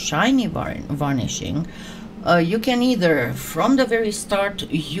very shiny varnishing, you can either from the very start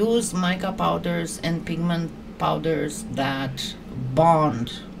use mica powders and pigment powders that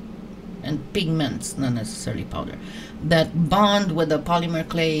bond, and pigments, not necessarily powder, that bond with the polymer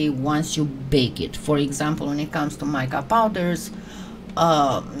clay once you bake it. For example, when it comes to mica powders,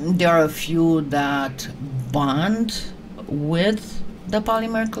 there are a few that bond with the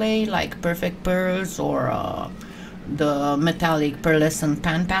polymer clay, like Perfect Pearls or the metallic pearlescent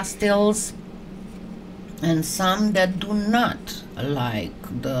pan pastels, and some that do not, like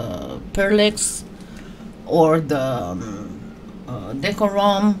the Perlex or the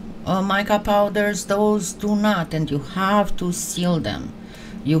Decorum mica powders, those do not, and you have to seal them.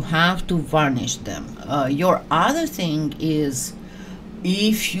 You have to varnish them. Your other thing is,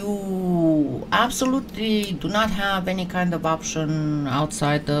 if you absolutely do not have any kind of option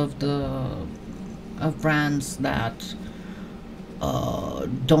outside of brands that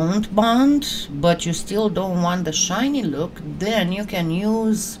don't bond, but you still don't want the shiny look, then you can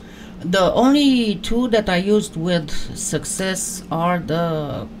use the only two that I used with success are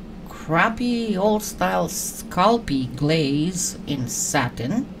the crappy old style Scalpy glaze in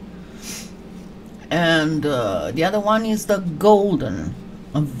satin, and the other one is the golden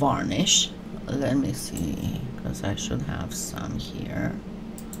varnish. Let me see, because I should have some here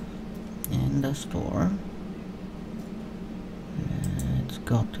in the store. Let's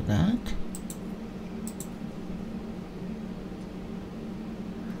go to that.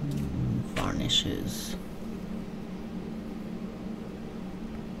 Varnishes.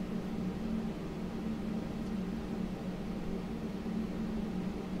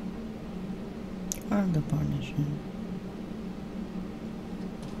 Where are the varnishes?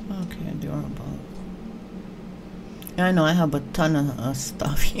 Okay, they're above. I know I have a ton of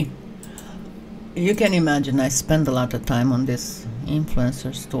stuff here. You can imagine I spend a lot of time on this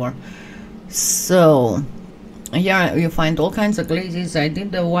influencer store. So yeah, you find all kinds of glazes. I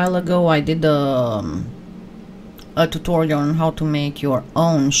did a while ago, I did a tutorial on how to make your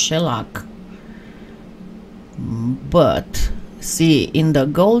own shellac. But see, in the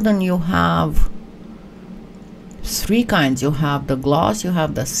golden you have three kinds. You have the gloss, you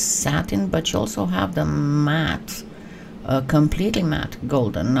have the satin, but you also have the matte, completely matte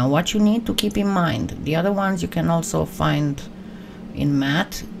golden. Now what you need to keep in mind, the other ones you can also find in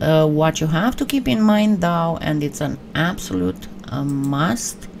matte. What you have to keep in mind though, and it's an absolute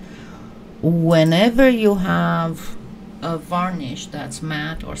must, whenever you have a varnish that's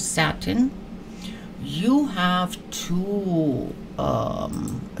matte or satin, you have to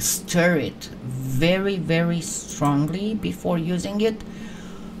stir it very, very strongly before using it,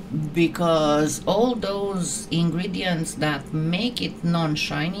 because all those ingredients that make it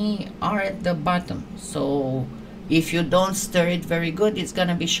non-shiny are at the bottom. So if you don't stir it very good, it's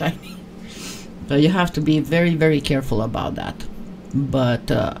gonna be shiny. So you have to be very, very careful about that. But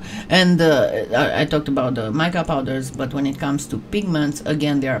I talked about the mica powders, but when it comes to pigments,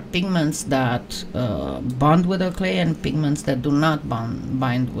 again, there are pigments that bond with the clay and pigments that do not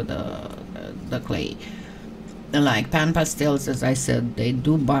bind with the clay. Like pan pastels, as I said, they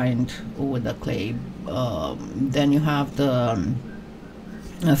do bind with the clay. Then you have the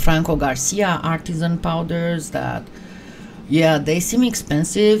Franco Garcia artisan powders that, yeah, they seem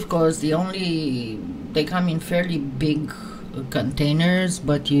expensive because they come in fairly big containers,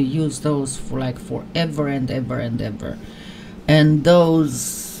 but you use those for like forever and ever and ever, and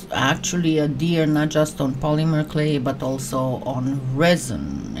those actually adhere not just on polymer clay but also on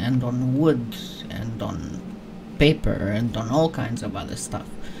resin and on wood and on paper and on all kinds of other stuff.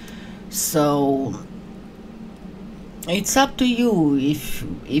 So it's up to you.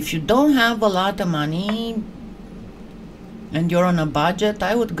 If you don't have a lot of money and you're on a budget,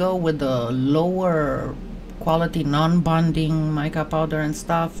 I would go with the lower quality non-bonding mica powder and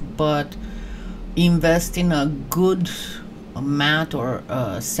stuff, but invest in a good matte or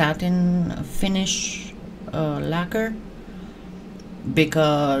satin finish lacquer,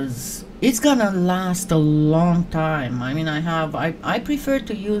 because it's gonna last a long time. I mean, I prefer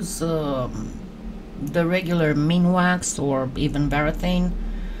to use the regular Minwax or even Varathane,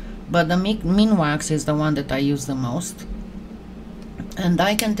 but the Minwax is the one that I use the most. And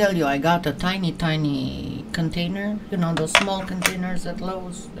I can tell you, I got a tiny container, you know, those small containers at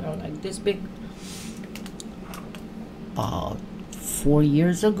Lowe's, they're like this big, about 4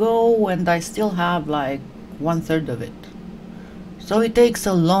 years ago, and I still have like 1/3 of it. So it takes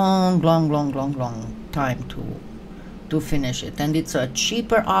a long time to finish it, and it's a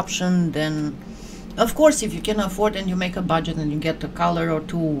cheaper option than, of course, if you can afford and you make a budget and you get a color or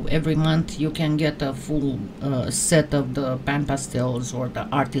two every month, you can get a full set of the pan pastels or the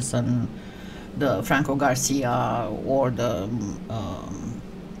artisan, the Franco Garcia or the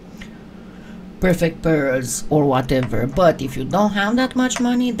Perfect Pearls or whatever. But if you don't have that much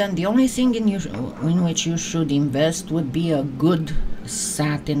money, then the only thing in which you should invest would be a good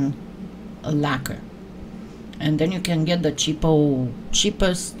satin lacquer, and then you can get the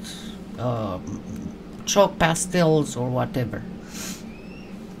cheapest chalk pastels or whatever.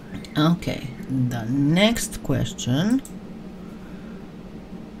 Okay, the next question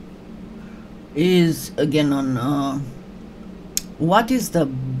is again on what is the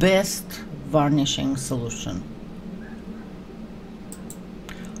best varnishing solution?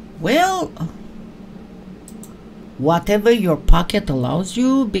 Well, whatever your pocket allows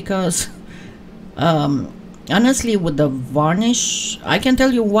you, because honestly, with the varnish, I can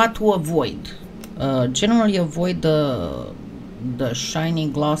tell you what to avoid. Generally avoid the shiny,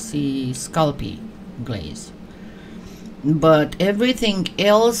 glossy, scalpy glaze. But everything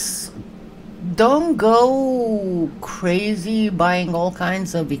else, don't go crazy buying all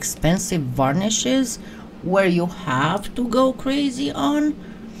kinds of expensive varnishes. Where you have to go crazy on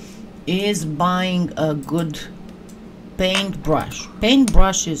is buying a good paintbrush.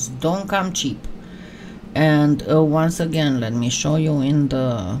 Paintbrushes don't come cheap. And once again, let me show you in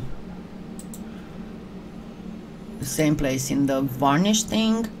the same place in the varnish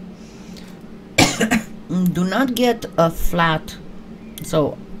thing. Do not get a flat.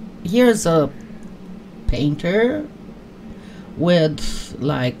 So here's a painter with,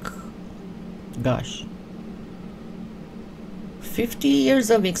 like, gosh, 50 years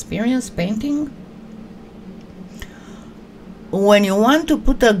of experience painting. When you want to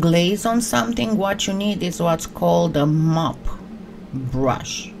put a glaze on something, what you need is what's called a mop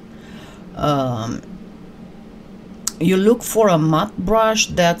brush. You look for a mop brush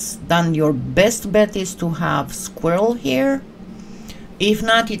that's done. Your best bet is to have squirrel hair. If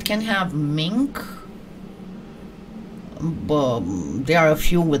not, it can have mink. There are a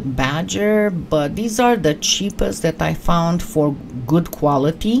few with badger, but these are the cheapest that I found for good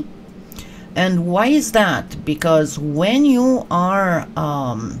quality. And why is that? Because when you are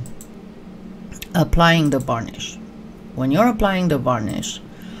applying the varnish,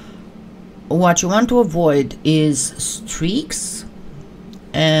 what you want to avoid is streaks,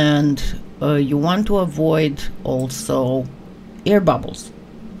 and you want to avoid also air bubbles.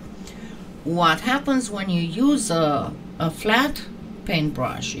 What happens when you use a flat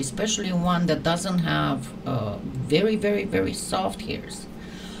paintbrush, especially one that doesn't have very, very, very soft hairs,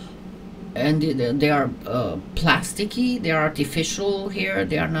 and they are plasticky, they are artificial hair,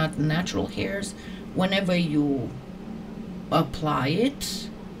 they are not natural hairs. Whenever you apply it,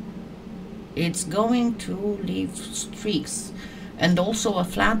 it's going to leave streaks. And also, a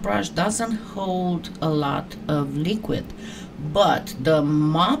flat brush doesn't hold a lot of liquid. But the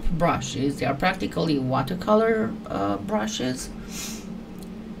mop brushes, they are practically watercolor brushes.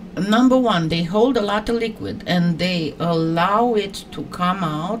 Number one, they hold a lot of liquid, and they allow it to come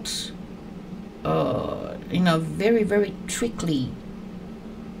out in a very, very trickly,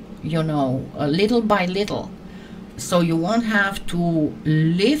 little by little. So you won't have to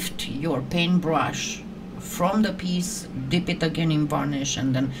lift your paintbrush from the piece, dip it again in varnish,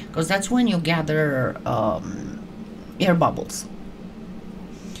 and then, because that's when you gather air bubbles.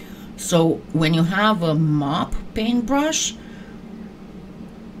 So when you have a mop paintbrush,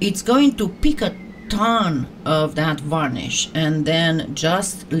 it's going to pick a ton of that varnish and then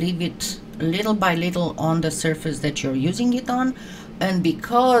just leave it little by little on the surface that you're using it on. And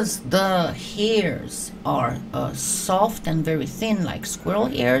because the hairs are soft and very thin, like squirrel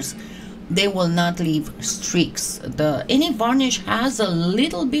hairs, they will not leave streaks. Any varnish has a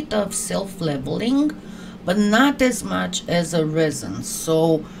little bit of self-leveling, but not as much as a resin.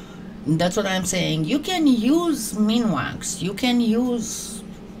 So that's what I'm saying. You can use Minwax. You can use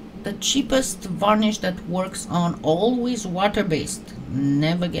the cheapest varnish that works on, always water-based.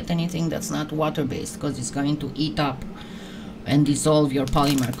 Never get anything that's not water-based, because it's going to eat up and dissolve your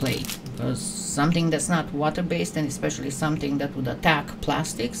polymer clay. Because something that's not water-based, and especially something that would attack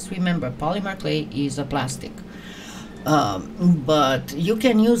plastics, remember, polymer clay is a plastic. But you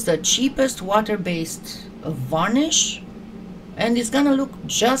can use the cheapest water-based varnish, and it's gonna look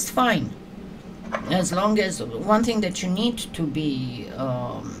just fine. As long as, one thing that you need to be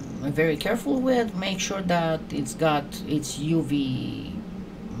very careful with, make sure that it's UV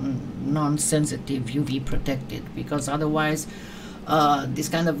non-sensitive, UV protected, because otherwise this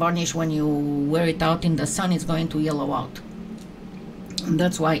kind of varnish, when you wear it out in the sun, it's going to yellow out. And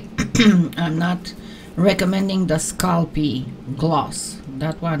that's why I'm not recommending the Scalpy gloss.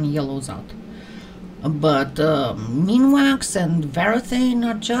 That one yellows out. But Minwax and Varathane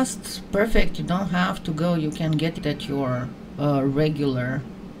are just perfect. You don't have to go. You can get it at your regular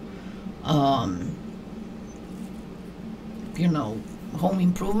home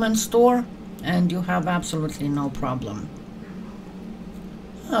improvement store, and you have absolutely no problem.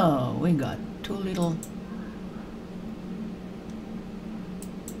 Oh, we got two little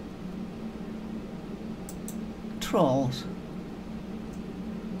trolls.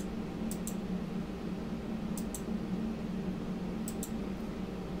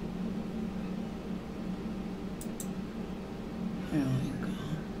 Here we go.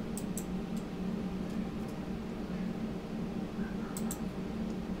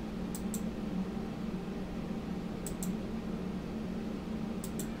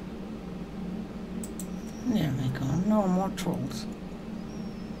 No more trolls.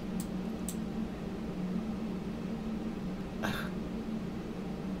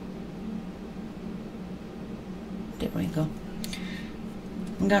 There we go.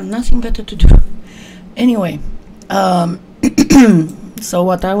 Got nothing better to do. Anyway, so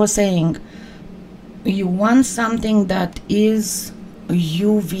what I was saying, you want something that is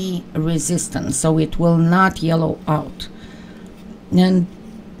UV resistant, so it will not yellow out. And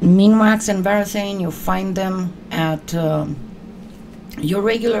Minwax and Varathane, you find them at your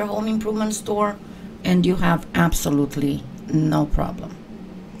regular home improvement store, and you have absolutely no problem.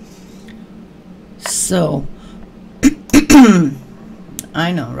 So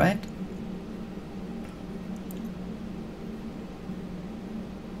I know, right?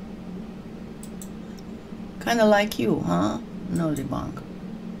 Kind of like you, huh? Nosy bonk.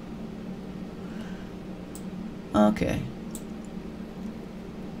 Okay.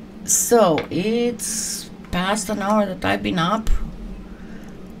 So it's past an hour that I've been up,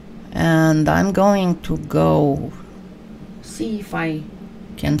 and I'm going to go see if I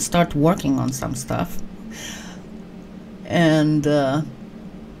can start working on some stuff. And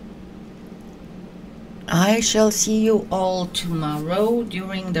I shall see you all tomorrow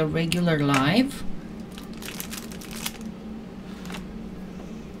during the regular live.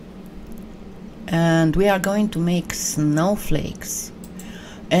 And we are going to make snowflakes.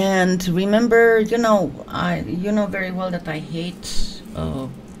 And remember, you know very well that I hate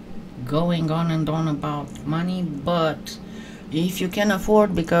going on and on about money, but if you can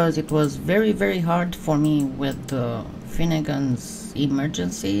afford, because it was very, very hard for me with Finnegan's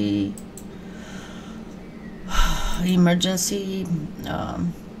emergency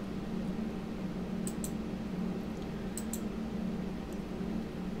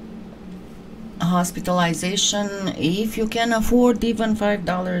hospitalization. If you can afford, even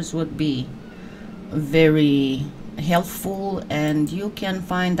 $5 would be very helpful. And you can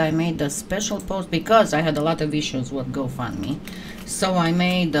find, I made a special post because I had a lot of issues with GoFundMe, so I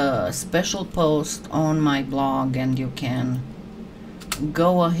made a special post on my blog, and you can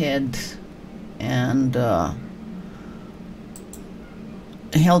go ahead and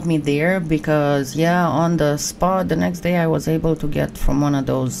help me there, because yeah, on the spot the next day I was able to get from one of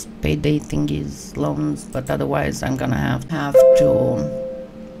those payday thingies loans, but otherwise I'm gonna have to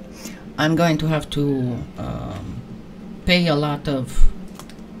pay a lot of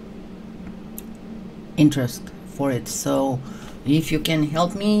interest for it. So if you can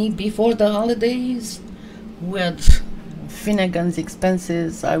help me before the holidays with Finnegan's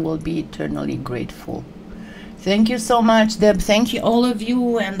expenses, I will be eternally grateful. Thank you so much, Deb. Thank you, all of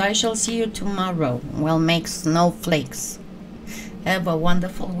you, and I shall see you tomorrow. We'll make snowflakes. Have a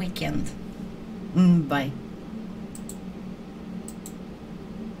wonderful weekend. Bye.